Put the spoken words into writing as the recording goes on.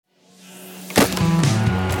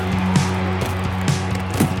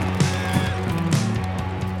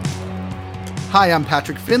Hi, I'm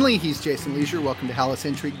Patrick Finley. He's Jason Leisure. Welcome to Hallis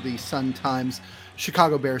Intrigue, the Sun-Times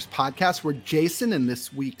Chicago Bears podcast, where Jason, in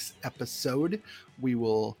this week's episode, we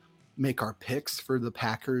will make our picks for the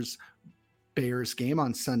Packers-Bears game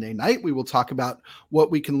on Sunday night. We will talk about what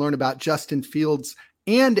we can learn about Justin Fields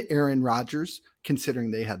and Aaron Rodgers, considering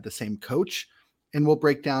they had the same coach. And we'll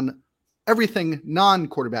break down everything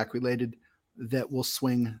non-quarterback related that will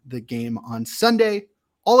swing the game on Sunday.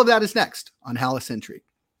 All of that is next on Hallis Intrigue.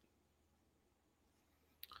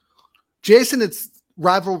 Jason, it's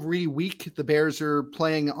rivalry week. The Bears are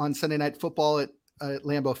playing on Sunday Night Football at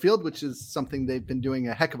Lambeau Field, which is something they've been doing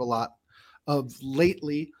a heck of a lot of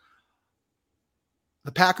lately.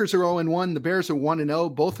 The Packers are 0-1. The Bears are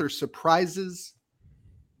 1-0. Both are surprises.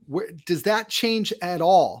 Does that change at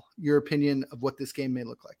all your opinion of what this game may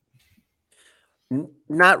look like?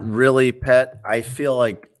 Not really, Pat. I feel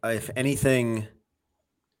like, if anything,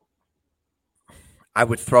 I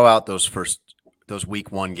would throw out those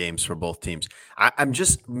week one games for both teams.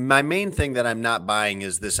 My main thing that I'm not buying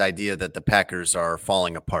is this idea that the Packers are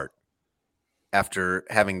falling apart after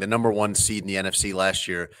having the number one seed in the NFC last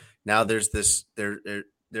year. Now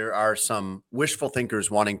there are some wishful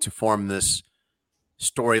thinkers wanting to form this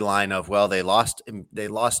storyline of, well, they lost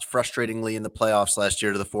frustratingly in the playoffs last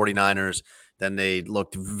year to the 49ers. Then they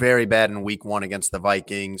looked very bad in week one against the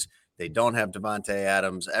Vikings. They don't have Davante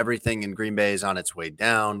Adams. Everything in Green Bay is on its way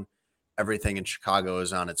down. Everything in Chicago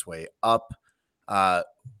is on its way up.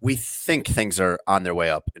 We think things are on their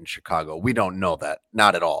way up in Chicago. We don't know that.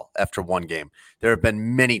 Not at all after one game. There have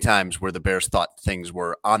been many times where the Bears thought things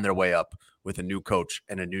were on their way up with a new coach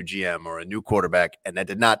and a new GM or a new quarterback, and that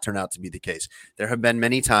did not turn out to be the case. There have been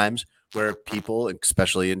many times where people,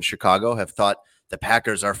 especially in Chicago, have thought the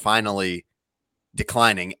Packers are finally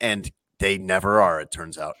declining, and they never are, it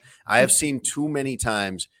turns out. I have seen too many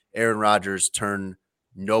times Aaron Rodgers turn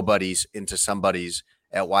nobodies into somebodies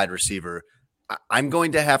at wide receiver. I'm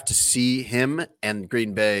going to have to see him and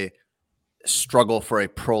Green Bay struggle for a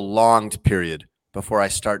prolonged period before I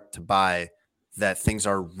start to buy that things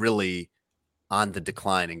are really on the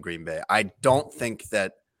decline in Green Bay. I don't think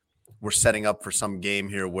that we're setting up for some game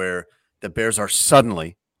here where the Bears are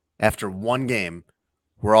suddenly, after one game,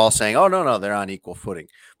 we're all saying, oh, no, they're on equal footing.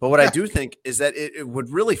 But what I do think is that it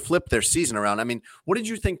would really flip their season around. I mean, what did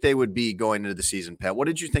you think they would be going into the season, Pat? What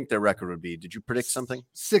did you think their record would be? Did you predict something?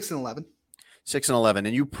 6-11. 6-11.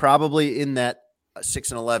 And you probably in that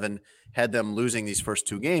 6-11 had them losing these first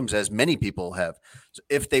two games, as many people have. So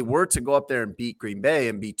if they were to go up there and beat Green Bay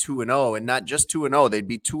and be 2-0, and not just 2-0, they'd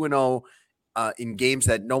be 2-0 in games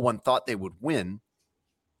that no one thought they would win,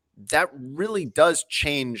 that really does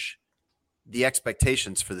change the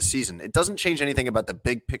expectations for the season. It doesn't change anything about the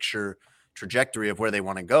big picture trajectory of where they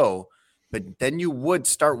want to go, but then you would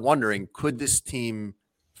start wondering, could this team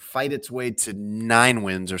fight its way to 9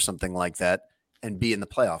 wins or something like that and be in the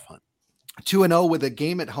playoff hunt? 2-0 with a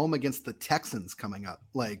game at home against the Texans coming up.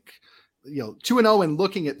 2-0 and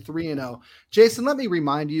looking at 3-0. Jason, let me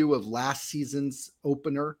remind you of last season's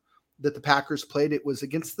opener that the Packers played. It was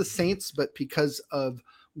against the Saints, but because of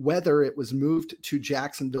weather, it was moved to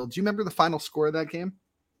Jacksonville. Do you remember the final score of that game?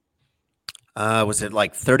 Was it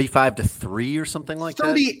like 35-3 or something like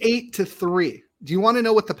 38-3. Do you want to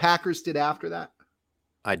know what the Packers did after that?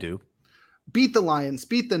 I do. Beat the Lions,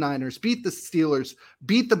 beat the Niners, beat the Steelers,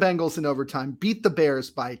 beat the Bengals in overtime, beat the Bears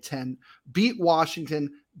by 10, beat Washington,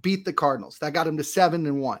 beat the Cardinals. That got them to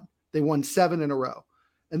 7-1. They won 7 in a row.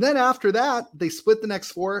 And then after that, they split the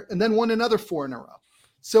next 4 and then won another 4 in a row.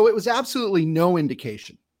 So it was absolutely no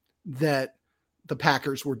indication that the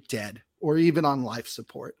Packers were dead or even on life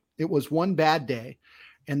support. It was one bad day,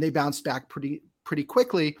 and they bounced back pretty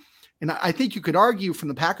quickly. And I think you could argue from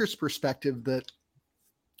the Packers' perspective that,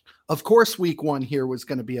 of course, week one here was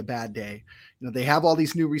going to be a bad day. You know, they have all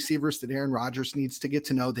these new receivers that Aaron Rodgers needs to get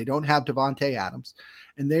to know. They don't have Davante Adams,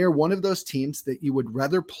 and they are one of those teams that you would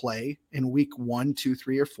rather play in week 1, 2,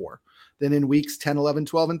 3, or 4 than in weeks 10, 11,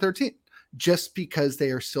 12, and 13. Just because they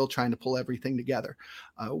are still trying to pull everything together.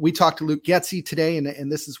 We talked to Luke Getsy today, and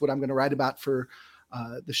this is what I'm going to write about for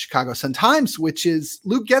the Chicago Sun-Times, which is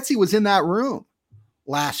Luke Getsy was in that room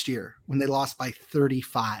last year when they lost by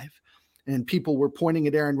 35. And people were pointing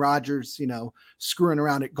at Aaron Rodgers, screwing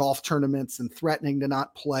around at golf tournaments and threatening to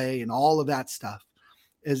not play and all of that stuff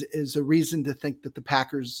is a reason to think that the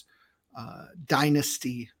Packers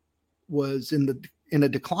dynasty was in a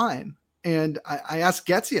decline. And I asked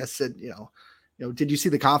Getsy, I said, did you see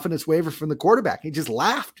the confidence waiver from the quarterback? He just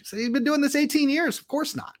laughed. He said, he's been doing this 18 years. Of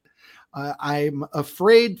course not. I'm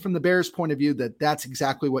afraid from the Bears' point of view that that's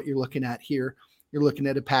exactly what you're looking at here. You're looking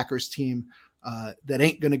at a Packers team that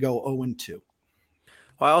ain't going to go 0-2.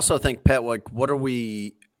 Well, I also think, Pat, like, what are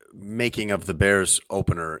we making of the Bears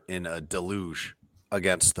opener in a deluge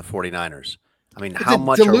against the 49ers? I mean, how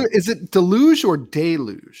much is it deluge or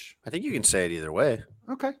deluge? I think you can say it either way.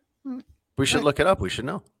 Okay. We should look it up. We should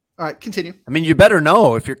know. All right, continue. I mean, you better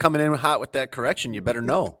know. If you're coming in hot with that correction, you better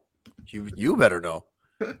know. You better know.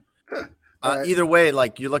 Right. Either way,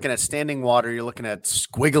 like, you're looking at standing water, you're looking at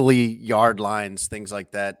squiggly yard lines, things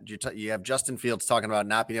like that. You have Justin Fields talking about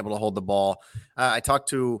not being able to hold the ball. I talked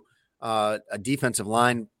to a defensive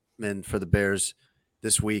lineman for the Bears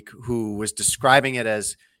this week who was describing it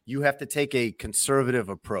as you have to take a conservative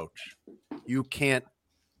approach. You can't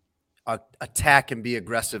attack and be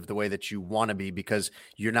aggressive the way that you want to be because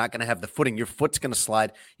you're not going to have the footing. Your foot's going to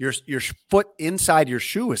slide. Your foot inside your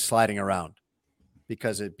shoe is sliding around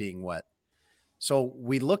because of it being wet. So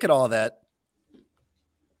we look at all that,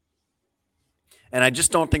 and I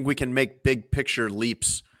just don't think we can make big picture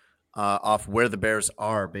leaps off where the Bears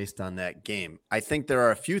are based on that game. I think there are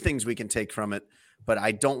a few things we can take from it, but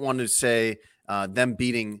I don't want to say them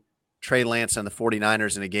beating Trey Lance and the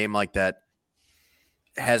 49ers in a game like that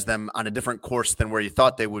has them on a different course than where you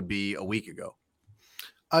thought they would be a week ago.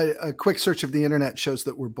 A quick search of the internet shows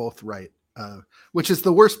that we're both right, which is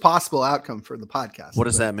the worst possible outcome for the podcast. What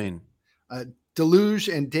does that mean? Deluge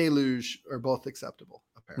and deluge are both acceptable.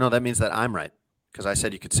 Apparently. No, that means that I'm right because I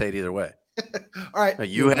said you could say it either way. All right.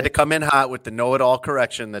 You had to come in hot with the know-it-all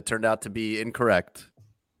correction that turned out to be incorrect.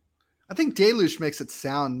 I think deluge makes it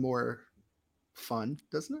sound more fun,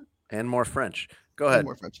 doesn't it? And more French. Go ahead. And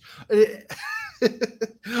more French.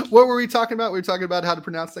 What were we talking about? We were talking about how to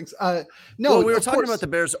pronounce things. We were talking about the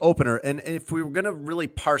Bears opener. And if we were going to really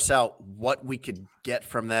parse out what we could get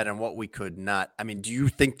from that and what we could not, I mean, do you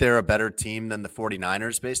think they're a better team than the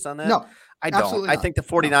 49ers based on that? No, I don't. I think the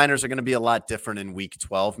 49ers are going to be a lot different in week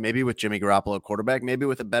 12, maybe with Jimmy Garoppolo at quarterback, maybe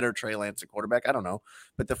with a better Trey Lance at quarterback. I don't know.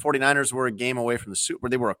 But the 49ers were a game away from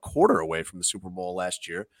they were a quarter away from the Super Bowl last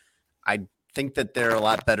year. I think that they're a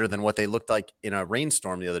lot better than what they looked like in a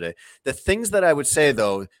rainstorm the other day. The things that I would say,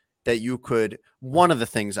 though, one of the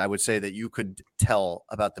things I would say that you could tell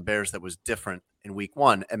about the Bears that was different in week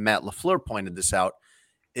one, and Matt LaFleur pointed this out,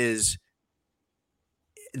 is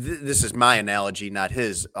this is my analogy, not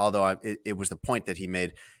his, although it was the point that he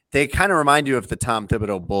made. They kind of remind you of the Tom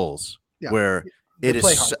Thibodeau Bulls, where it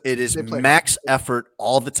is max effort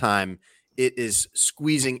all the time. It is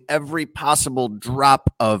squeezing every possible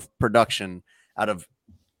drop of production out of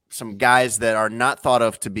some guys that are not thought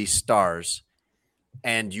of to be stars.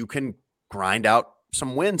 And you can grind out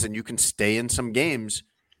some wins and you can stay in some games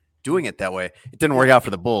doing it that way. It didn't work out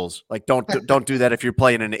for the Bulls. Like, don't do that if you're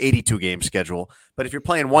playing an 82 game schedule. But if you're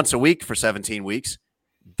playing once a week for 17 weeks,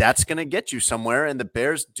 that's going to get you somewhere. And the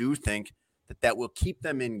Bears do think that will keep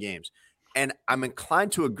them in games. And I'm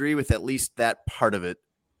inclined to agree with at least that part of it,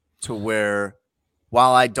 to where,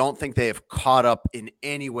 while I don't think they have caught up in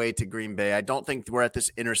any way to Green Bay, I don't think we're at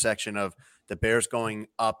this intersection of the Bears going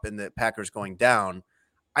up and the Packers going down.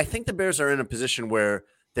 I think the Bears are in a position where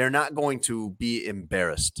they're not going to be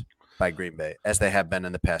embarrassed by Green Bay as they have been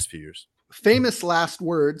in the past few years. Famous last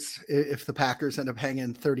words if the Packers end up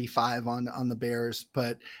hanging 35 on the Bears.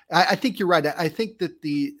 But I think you're right. I think that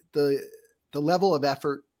the level of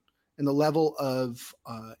effort and the level of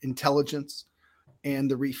intelligence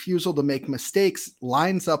and the refusal to make mistakes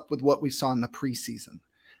lines up with what we saw in the preseason.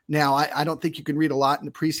 Now, I don't think you can read a lot in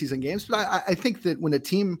the preseason games, but I think that when a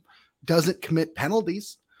team doesn't commit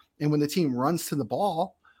penalties and when the team runs to the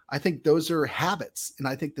ball, I think those are habits. And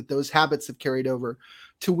I think that those habits have carried over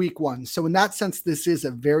to week one. So in that sense, this is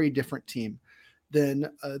a very different team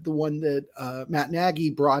than the one that Matt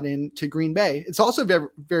Nagy brought in to Green Bay. It's also a very,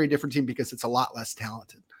 very different team because it's a lot less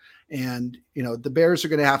talented. And, the Bears are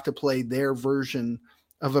going to have to play their version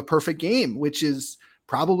of a perfect game, which is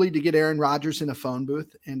probably to get Aaron Rodgers in a phone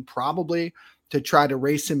booth and probably to try to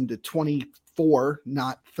race him to 24,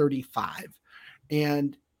 not 35.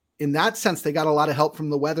 And in that sense, they got a lot of help from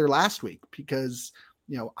the weather last week because,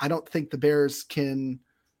 I don't think the Bears can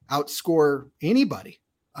outscore anybody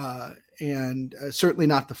and certainly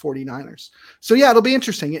not the 49ers. So, yeah, it'll be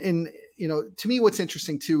interesting. And, to me, what's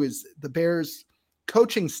interesting, too, is the Bears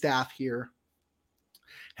coaching staff here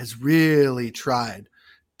has really tried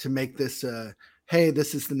to make this hey,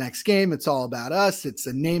 this is the next game. It's all about us. It's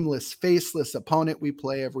a nameless, faceless opponent we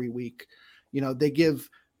play every week. They give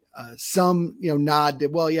some, nod to,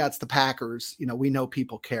 well, yeah, it's the Packers. We know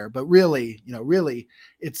people care, but really,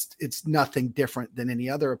 it's nothing different than any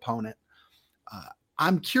other opponent.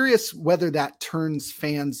 I'm curious whether that turns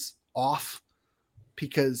fans off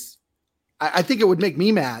because I think it would make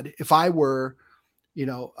me mad if I were,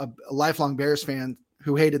 a lifelong Bears fan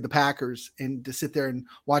who hated the Packers, and to sit there and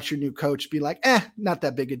watch your new coach be like, not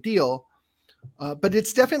that big a deal. But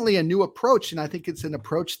it's definitely a new approach. And I think it's an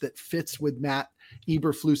approach that fits with Matt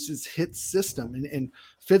Eberflus's hit system and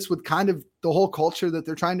fits with kind of the whole culture that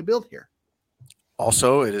they're trying to build here.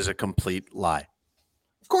 Also, it is a complete lie.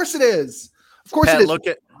 Of course it is. Of course Pat, it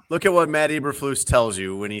is. Look at what Matt Eberflus tells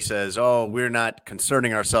you when he says, "Oh, we're not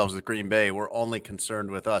concerning ourselves with Green Bay. We're only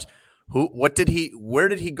concerned with us." Where did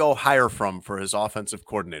he go hire from for his offensive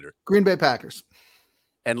coordinator? Green Bay Packers.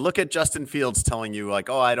 And look at Justin Fields telling you like,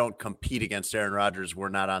 "Oh, I don't compete against Aaron Rodgers. We're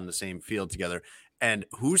not on the same field together." And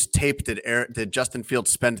whose tape did Justin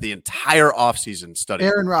Fields spend the entire offseason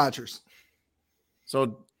studying? Aaron Rodgers.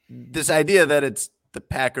 So this idea that it's the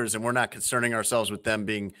Packers and we're not concerning ourselves with them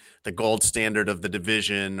being the gold standard of the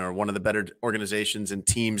division or one of the better organizations and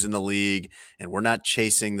teams in the league, and we're not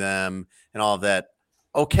chasing them and all of that.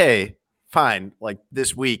 Okay, fine. Like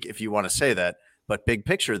this week, if you want to say that, but big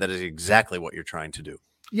picture, that is exactly what you're trying to do.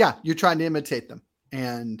 Yeah, you're trying to imitate them.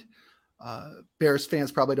 And Bears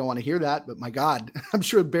fans probably don't want to hear that, but my God, I'm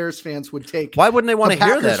sure Bears fans would take. Why wouldn't they want to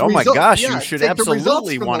hear that? Oh my gosh, you should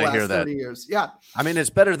absolutely want to hear that. Years. Yeah. I mean,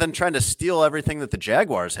 it's better than trying to steal everything that the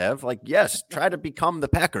Jaguars have. Like, yes, try to become the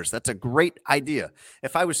Packers. That's a great idea.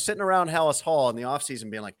 If I was sitting around Hallis Hall in the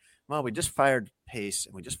offseason being like, well, we just fired Pace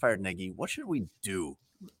and we just fired Nagy. What should we do?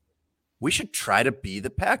 We should try to be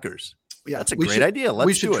the Packers. Yeah, that's a great idea.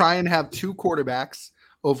 We should try and have two quarterbacks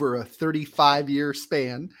over a 35-year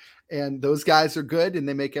span. And those guys are good and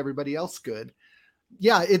they make everybody else good.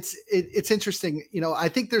 Yeah, it's interesting. You know, I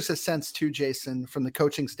think there's a sense too, Jason, from the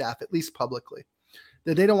coaching staff, at least publicly,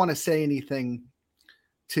 that they don't want to say anything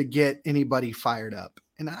to get anybody fired up.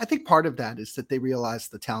 And I think part of that is that they realize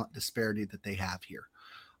the talent disparity that they have here.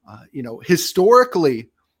 You know, historically,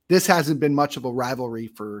 this hasn't been much of a rivalry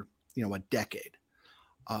for, a decade.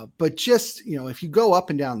 But just, if you go up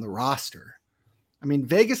and down the roster, I mean,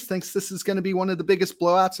 Vegas thinks this is going to be one of the biggest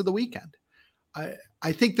blowouts of the weekend.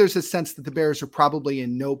 I think there's a sense that the Bears are probably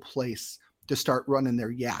in no place to start running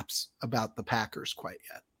their yaps about the Packers quite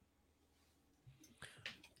yet.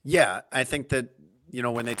 Yeah, I think that,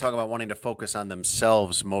 when they talk about wanting to focus on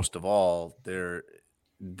themselves most of all,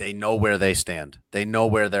 they know where they stand. They know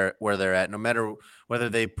where they're at, no matter whether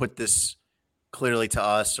they put this clearly to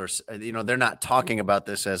us or, they're not talking about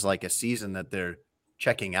this as like a season that they're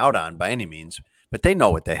checking out on by any means. But they know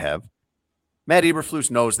what they have. Matt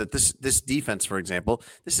Eberflus knows that this defense, for example,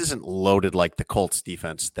 this isn't loaded like the Colts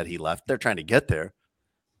defense that he left. They're trying to get there.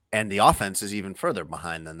 And the offense is even further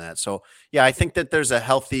behind than that. So, yeah, I think that there's a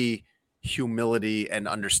healthy humility and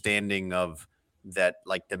understanding of that,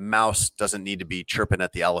 like the mouse doesn't need to be chirping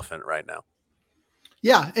at the elephant right now.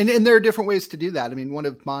 Yeah, and there are different ways to do that. I mean, one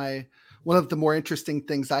of the more interesting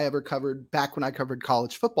things I ever covered back when I covered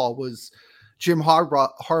college football was Jim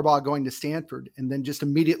Harbaugh going to Stanford and then just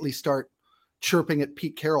immediately start chirping at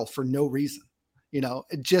Pete Carroll for no reason,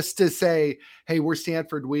 just to say, hey, we're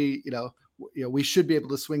Stanford. We should be able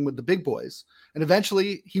to swing with the big boys. And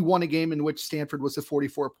eventually he won a game in which Stanford was a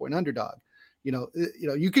 44-point underdog.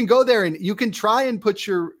 You can go there and you can try and put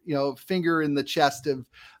your, finger in the chest of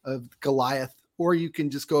Goliath, or you can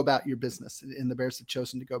just go about your business. And the Bears have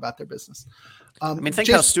chosen to go about their business. Think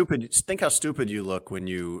how stupid you look when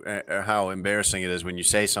you, or how embarrassing it is when you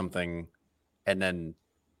say something, and then,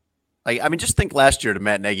 just think last year to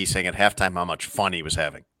Matt Nagy saying at halftime how much fun he was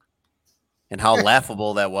having, and how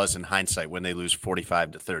laughable that was in hindsight when they lose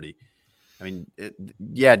 45-30. Jim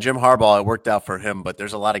Harbaugh, it worked out for him, but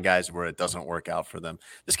there's a lot of guys where it doesn't work out for them.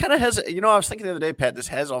 This kind of has, I was thinking the other day, Pat, this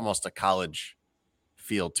has almost a college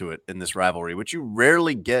feel to it in this rivalry, which you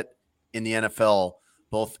rarely get in the NFL,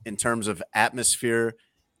 both in terms of atmosphere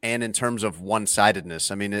and in terms of one-sidedness.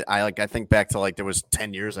 I mean, I think back to there was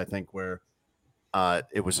 10 years, I think, where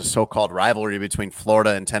it was a so-called rivalry between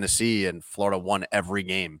Florida and Tennessee, and Florida won every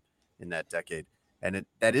game in that decade. And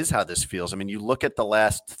that is how this feels. I mean, you look at the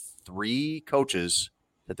last 3 coaches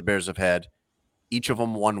that the Bears have had, each of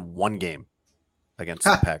them won one game against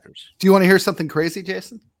the Packers. Do you want to hear something crazy,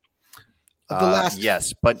 Jason?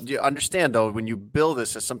 Yes, but you understand, though, when you bill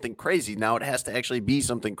this as something crazy, now it has to actually be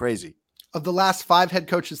something crazy. Of the last 5 head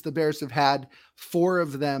coaches the Bears have had, 4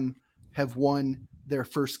 of them have won their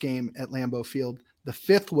first game at Lambeau Field. The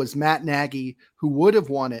 5th was Matt Nagy, who would have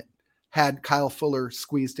won it had Kyle Fuller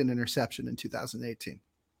squeezed an interception in 2018.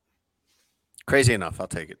 Crazy enough. I'll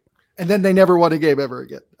take it. And then they never won a game ever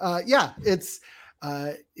again. It's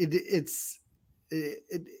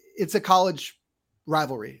a college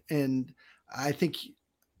rivalry. And I think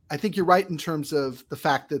you're right in terms of the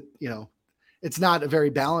fact that, it's not a very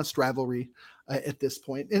balanced rivalry. at this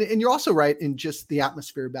point. And you're also right in just the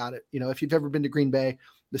atmosphere about it. If you've ever been to Green Bay,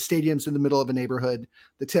 the stadium's in the middle of a neighborhood.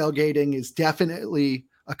 The tailgating is definitely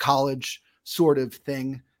a college sort of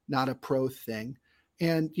thing, not a pro thing.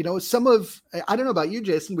 And, I don't know about you,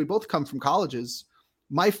 Jason, we both come from colleges.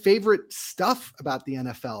 My favorite stuff about the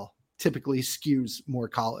NFL typically skews more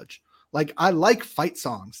college. Like I like fight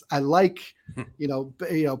songs. I like,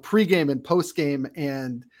 pregame and postgame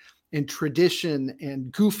and tradition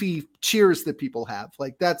and goofy cheers that people have.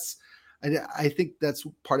 Like I think that's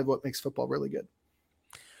part of what makes football really good.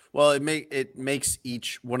 Well, it makes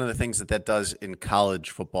one of the things that does in college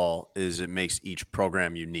football is it makes each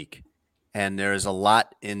program unique. And there is a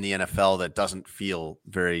lot in the NFL that doesn't feel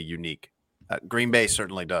very unique. Green Bay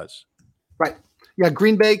certainly does. Right. Yeah.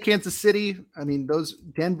 Green Bay, Kansas City. I mean, those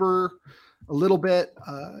Denver a little bit,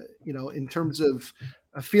 in terms of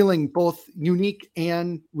feeling both unique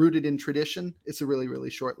and rooted in tradition. It's a really, really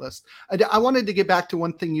short list. I wanted to get back to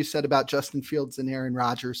one thing you said about Justin Fields and Aaron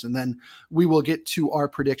Rodgers, and then we will get to our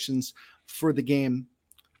predictions for the game.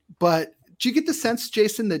 But do you get the sense,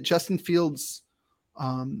 Jason, that Justin Fields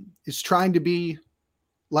is trying to be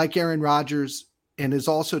like Aaron Rodgers and is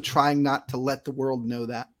also trying not to let the world know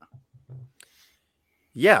that?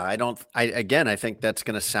 Yeah, I think that's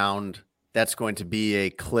going to be a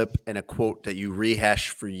clip and a quote that you rehash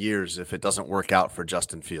for years if it doesn't work out for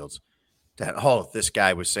Justin Fields. This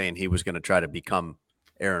guy was saying he was going to try to become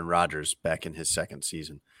Aaron Rodgers back in his second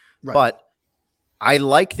season. Right. But I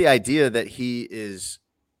like the idea that he's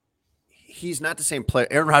not the same player.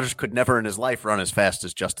 Aaron Rodgers could never in his life run as fast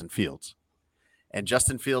as Justin Fields. And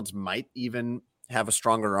Justin Fields might even have a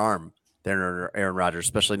stronger arm than Aaron Rodgers,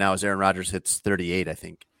 especially now as Aaron Rodgers hits 38, I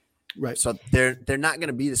think. Right. So they're not going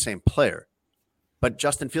to be the same player. But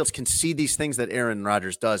Justin Fields can see these things that Aaron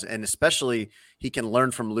Rodgers does, and especially he can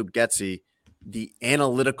learn from Luke Getsy the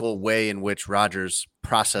analytical way in which Rodgers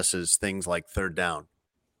processes things like third down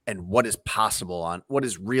and what is possible what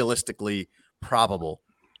is realistically probable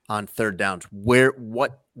on third downs,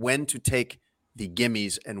 when to take the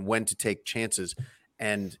gimmies and when to take chances,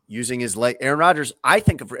 and using his leg. Aaron Rodgers, I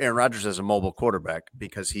think of Aaron Rodgers as a mobile quarterback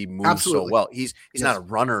because he moves Absolutely. So well. He's not a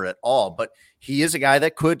runner at all, but he is a guy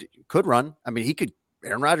that could run. I mean,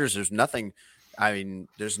 Aaron Rodgers, there's nothing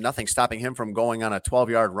stopping him from going on a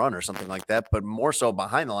 12-yard run or something like that, but more so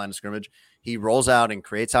behind the line of scrimmage. He rolls out and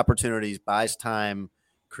creates opportunities, buys time,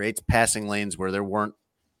 creates passing lanes where there weren't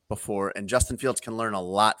before, and Justin Fields can learn a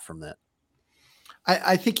lot from that.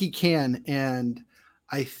 I think he can, and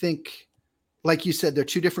I think, like you said, they're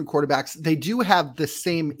two different quarterbacks. They do have the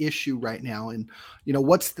same issue right now. And,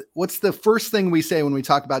 what's the first thing we say when we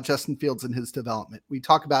talk about Justin Fields and his development? We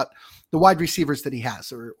talk about the wide receivers that he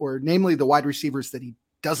has, or namely the wide receivers that he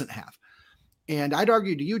doesn't have. And I'd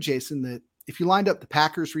argue to you, Jason, that if you lined up the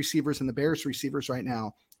Packers receivers and the Bears receivers right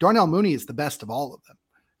now, Darnell Mooney is the best of all of them.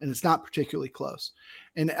 And it's not particularly close.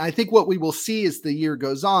 And I think what we will see as the year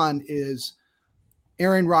goes on is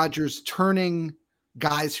Aaron Rodgers turning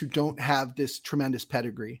guys who don't have this tremendous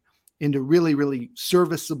pedigree into really, really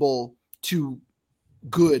serviceable to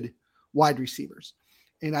good wide receivers.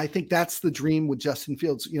 And I think that's the dream with Justin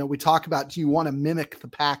Fields. We talk about, do you want to mimic the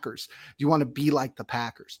Packers? Do you want to be like the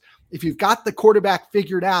Packers? If you've got the quarterback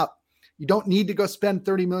figured out, you don't need to go spend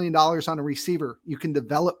 $30 million on a receiver. You can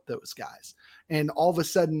develop those guys. And all of a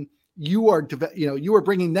sudden you are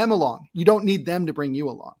bringing them along. You don't need them to bring you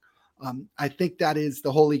along. I think that is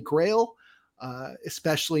the holy grail.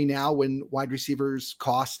 Especially now when wide receivers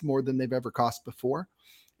cost more than they've ever cost before.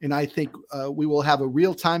 And I think we will have a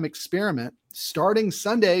real-time experiment starting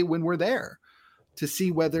Sunday when we're there to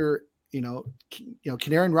see whether,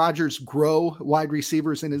 can Aaron Rodgers grow wide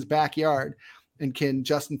receivers in his backyard, and can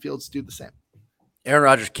Justin Fields do the same? Aaron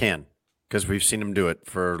Rodgers can, because we've seen him do it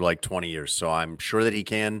for like 20 years. So I'm sure that he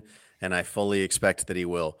can, and I fully expect that he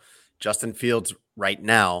will. Justin Fields right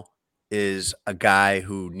now is a guy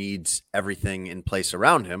who needs everything in place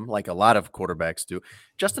around him, like a lot of quarterbacks do.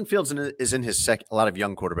 Justin Fields is in his second. A lot of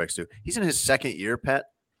young quarterbacks do. He's in his second year, Pat,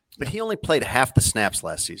 but he only played half the snaps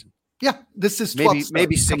last season. Yeah, this is maybe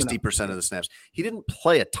 60% of the snaps. He didn't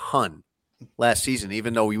play a ton last season,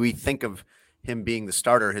 even though we think of him being the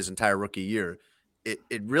starter his entire rookie year.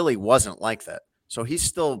 It really wasn't like that. So he's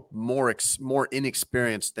still more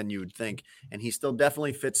inexperienced than you would think, and he still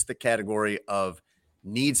definitely fits the category of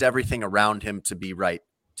needs everything around him to be right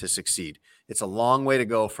to succeed. It's a long way to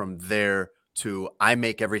go from there to I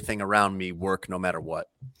make everything around me work no matter what.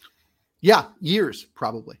 Yeah, years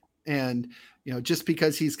probably. And, just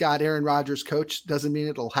because he's got Aaron Rodgers coach doesn't mean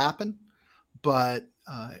it'll happen. But,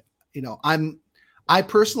 I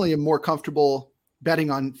personally am more comfortable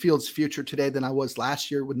betting on Fields' future today than I was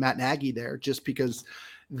last year with Matt Nagy there, just because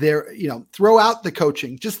they're, throw out the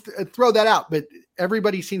coaching, just throw that out. But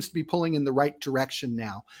everybody seems to be pulling in the right direction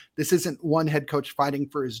now. This isn't one head coach fighting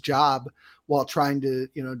for his job while trying to,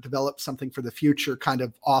 develop something for the future kind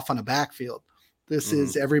of off on a backfield. This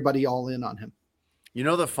is everybody all in on him.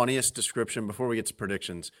 The funniest description before we get to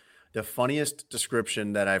predictions, the funniest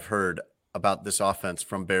description that I've heard about this offense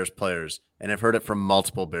from Bears players, and I've heard it from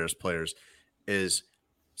multiple Bears players, is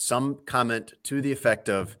some comment to the effect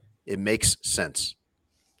of, it makes sense.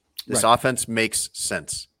 This offense makes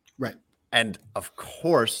sense. Right. And of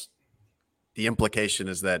course, the implication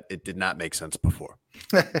is that it did not make sense before.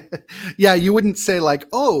 Yeah, you wouldn't say like,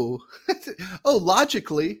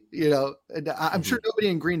 logically, and I'm sure nobody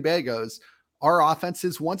in Green Bay goes, our offense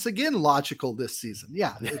is once again logical this season.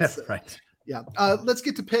 Yeah. Right. Yeah. Let's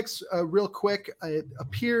get to picks real quick. It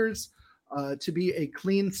appears to be a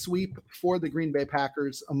clean sweep for the Green Bay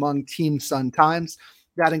Packers among Team Sun Times.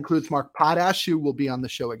 That includes Mark Potash, who will be on the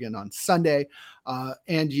show again on Sunday,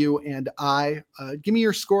 and you and I. Give me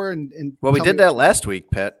your score. And well, we did that last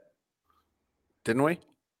week, Pat, didn't we?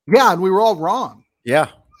 Yeah, and we were all wrong. Yeah.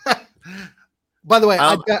 By the way,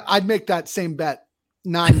 I'd make that same bet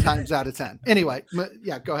 9 times out of 10. Anyway,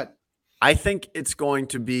 yeah, go ahead. I think it's going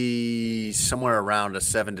to be somewhere around a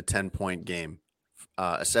 7 to 10 point game,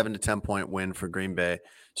 a 7 to 10 point win for Green Bay.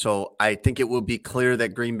 So I think it will be clear that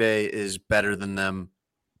Green Bay is better than them,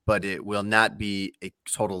 but it will not be a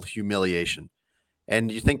total humiliation.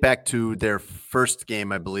 And you think back to their first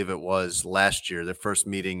game, I believe it was last year, their first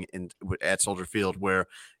meeting at Soldier Field, where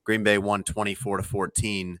Green Bay won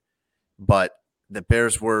 24-14, but the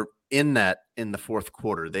Bears were in the fourth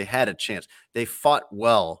quarter. They had a chance. They fought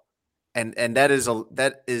well, and that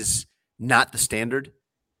is not the standard.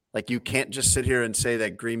 Like, you can't just sit here and say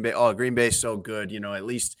that Green Bay is so good. At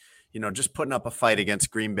least, just putting up a fight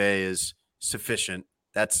against Green Bay is sufficient.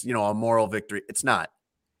 That's, a moral victory. It's not.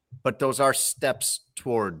 But those are steps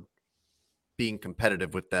toward being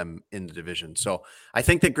competitive with them in the division. So I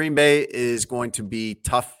think that Green Bay is going to be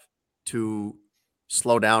tough to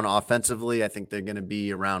slow down offensively. I think they're going to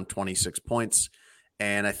be around 26 points.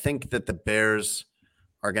 And I think that the Bears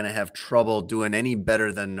are going to have trouble doing any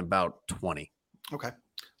better than about 20. Okay.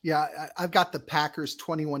 Yeah, I've got the Packers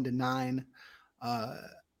 21-9.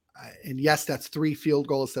 And yes, that's 3 field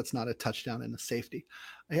goals. That's not a touchdown and a safety.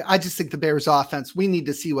 I just think the Bears offense, we need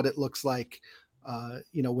to see what it looks like,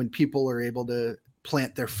 when people are able to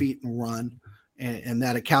plant their feet and run. And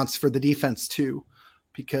that accounts for the defense too,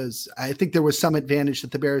 because I think there was some advantage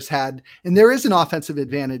that the Bears had. And there is an offensive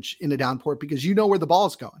advantage in a downpour because you know where the ball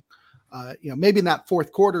is going. Maybe in that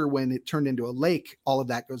fourth quarter when it turned into a lake, all of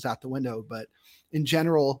that goes out the window. But in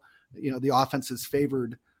general, the offense is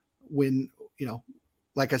favored when,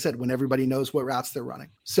 like I said, when everybody knows what routes they're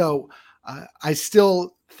running. So I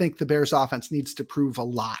still think the Bears offense needs to prove a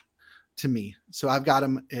lot to me. So I've got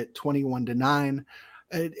them at 21-9.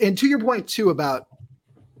 And to your point too, about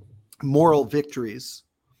moral victories,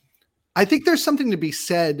 I think there's something to be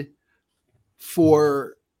said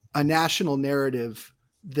for a national narrative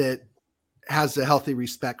that has a healthy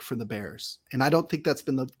respect for the Bears. And I don't think that's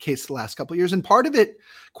been the case the last couple of years. And part of it,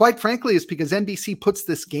 quite frankly, is because NBC puts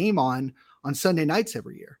this game on Sunday nights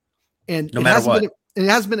every year. And no matter what. It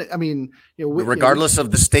has been, regardless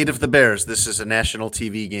of the state of the Bears, this is a national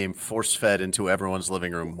TV game force-fed into everyone's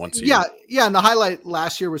living room once a year. Yeah. And the highlight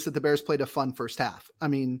last year was that the Bears played a fun first half.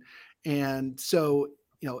 And so,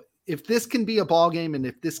 if this can be a ball game and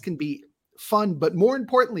if this can be fun, but more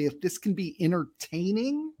importantly, if this can be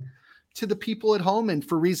entertaining to the people at home and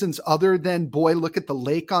for reasons other than, boy, look at the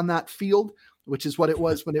lake on that field, which is what it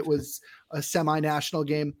was when it was a semi-national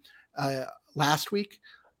game last week.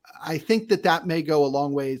 I think that may go a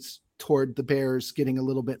long ways toward the Bears getting a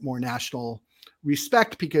little bit more national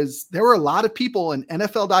respect, because there were a lot of people, and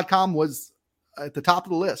NFL.com was at the top of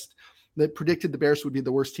the list, that predicted the Bears would be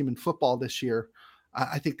the worst team in football this year.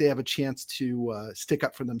 I think they have a chance to stick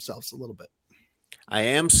up for themselves a little bit. I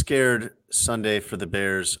am scared Sunday for the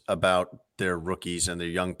Bears about their rookies and their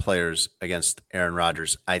young players against Aaron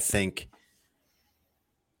Rodgers. I think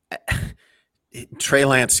Trey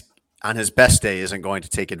Lance on his best day isn't going to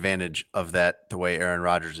take advantage of that the way Aaron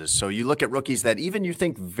Rodgers is. So you look at rookies that even you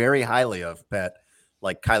think very highly of, Pat,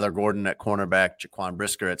 like Kyler Gordon at cornerback, Jaquan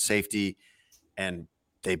Brisker at safety, and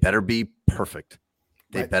they better be perfect.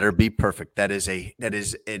 They better be perfect. That is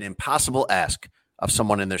an impossible ask of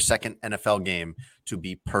someone in their second NFL game to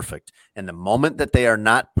be perfect. And the moment that they are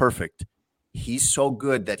not perfect, he's so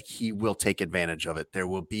good that he will take advantage of it. There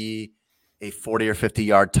will be a 40 or 50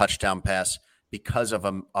 yard touchdown pass because of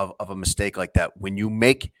a mistake like that. When you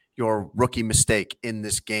make your rookie mistake in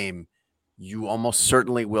this game, you almost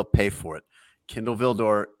certainly will pay for it. Kindle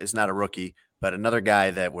Vildor is not a rookie, but another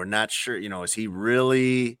guy that we're not sure, is he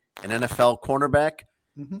really an NFL cornerback?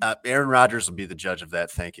 Aaron Rodgers will be the judge of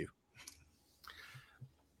that. Thank you.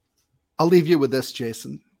 I'll leave you with this,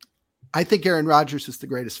 Jason. I think Aaron Rodgers is the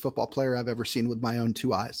greatest football player I've ever seen with my own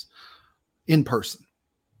two eyes in person.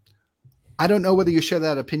 I don't know whether you share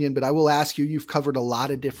that opinion, but I will ask you, you've covered a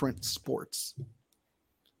lot of different sports.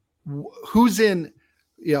 Who is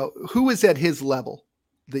at his level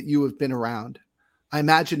that you have been around? I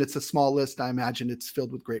imagine it's a small list. I imagine it's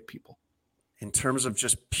filled with great people. In terms of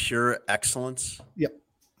just pure excellence? Yep.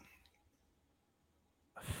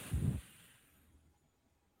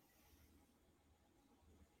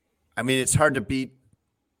 I mean, it's hard to beat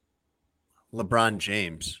LeBron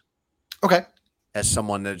James. Okay. As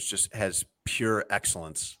someone that just has pure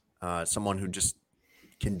excellence, someone who just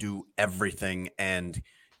can do everything and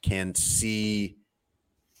can see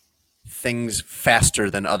things faster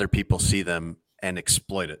than other people see them and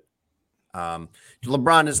exploit it.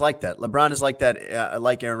 LeBron is like that. LeBron is like that,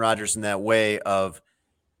 like Aaron Rodgers in that way of,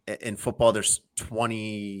 in football, there's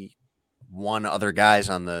 21 other guys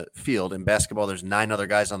on the field. In basketball, there's 9 other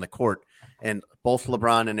guys on the court. And both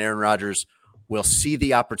LeBron and Aaron Rodgers will see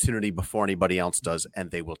the opportunity before anybody else does, and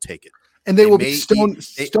they will take it. And they will be stone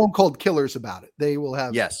cold killers about it. They will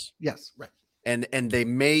have. Yes, right. And they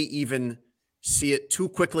may even see it too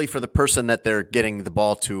quickly for the person that they're getting the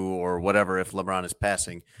ball to or whatever if LeBron is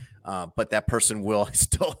passing. But that person will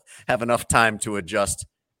still have enough time to adjust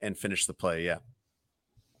and finish the play. Yeah.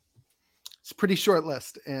 It's a pretty short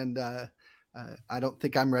list. And I don't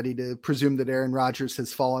think I'm ready to presume that Aaron Rodgers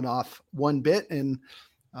has fallen off one bit. And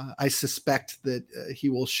I suspect that he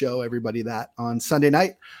will show everybody that on Sunday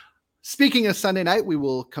night. Speaking of Sunday night, we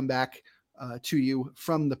will come back to you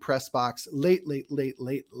from the press box late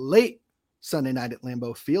Sunday night at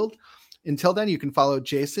Lambeau Field. Until then, you can follow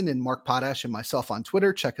Jason and Mark Potash and myself on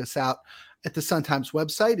Twitter. Check us out at the Sun-Times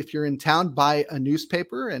website. If you're in town, buy a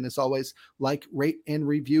newspaper. And as always, like, rate, and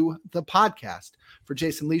review the podcast. For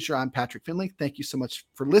Jason Leisure, I'm Patrick Finley. Thank you so much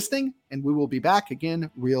for listening, and we will be back again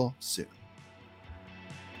real soon.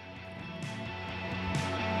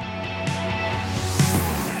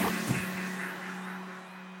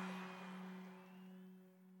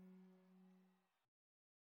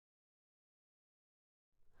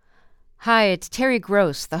 Hi, it's Terry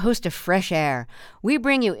Gross, the host of Fresh Air. We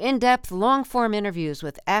bring you in-depth, long-form interviews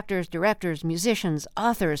with actors, directors, musicians,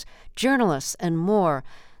 authors, journalists, and more.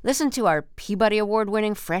 Listen to our Peabody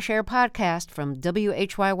Award-winning Fresh Air podcast from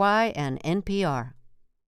WHYY and NPR.